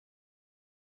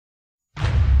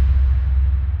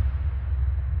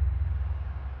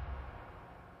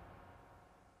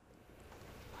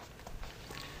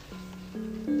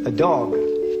A dog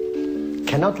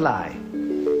cannot lie.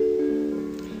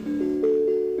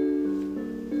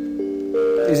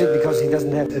 Is it because he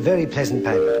doesn't have a very pleasant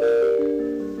palate?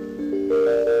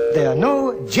 There are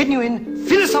no genuine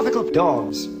philosophical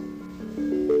dogs.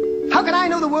 How can I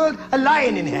know the world a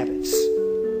lion inhabits?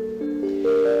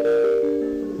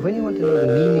 When you want to know the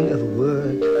meaning of a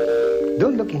word,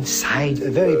 don't look inside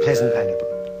a very pleasant pineapple.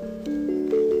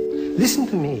 Listen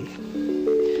to me.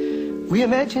 We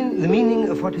imagine the meaning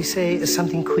of what we say as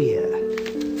something queer.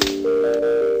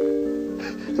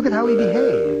 Look at how we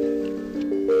behave.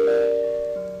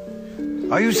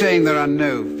 Are you saying there are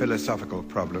no philosophical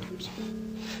problems?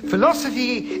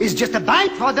 Philosophy is just a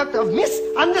byproduct of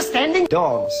misunderstanding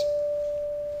dogs.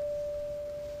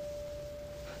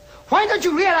 Why don't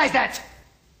you realize that?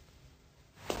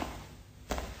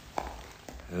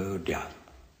 Oh, dear.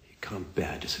 You can't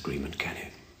bear disagreement, can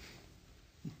you?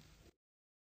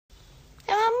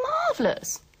 How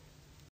marvellous.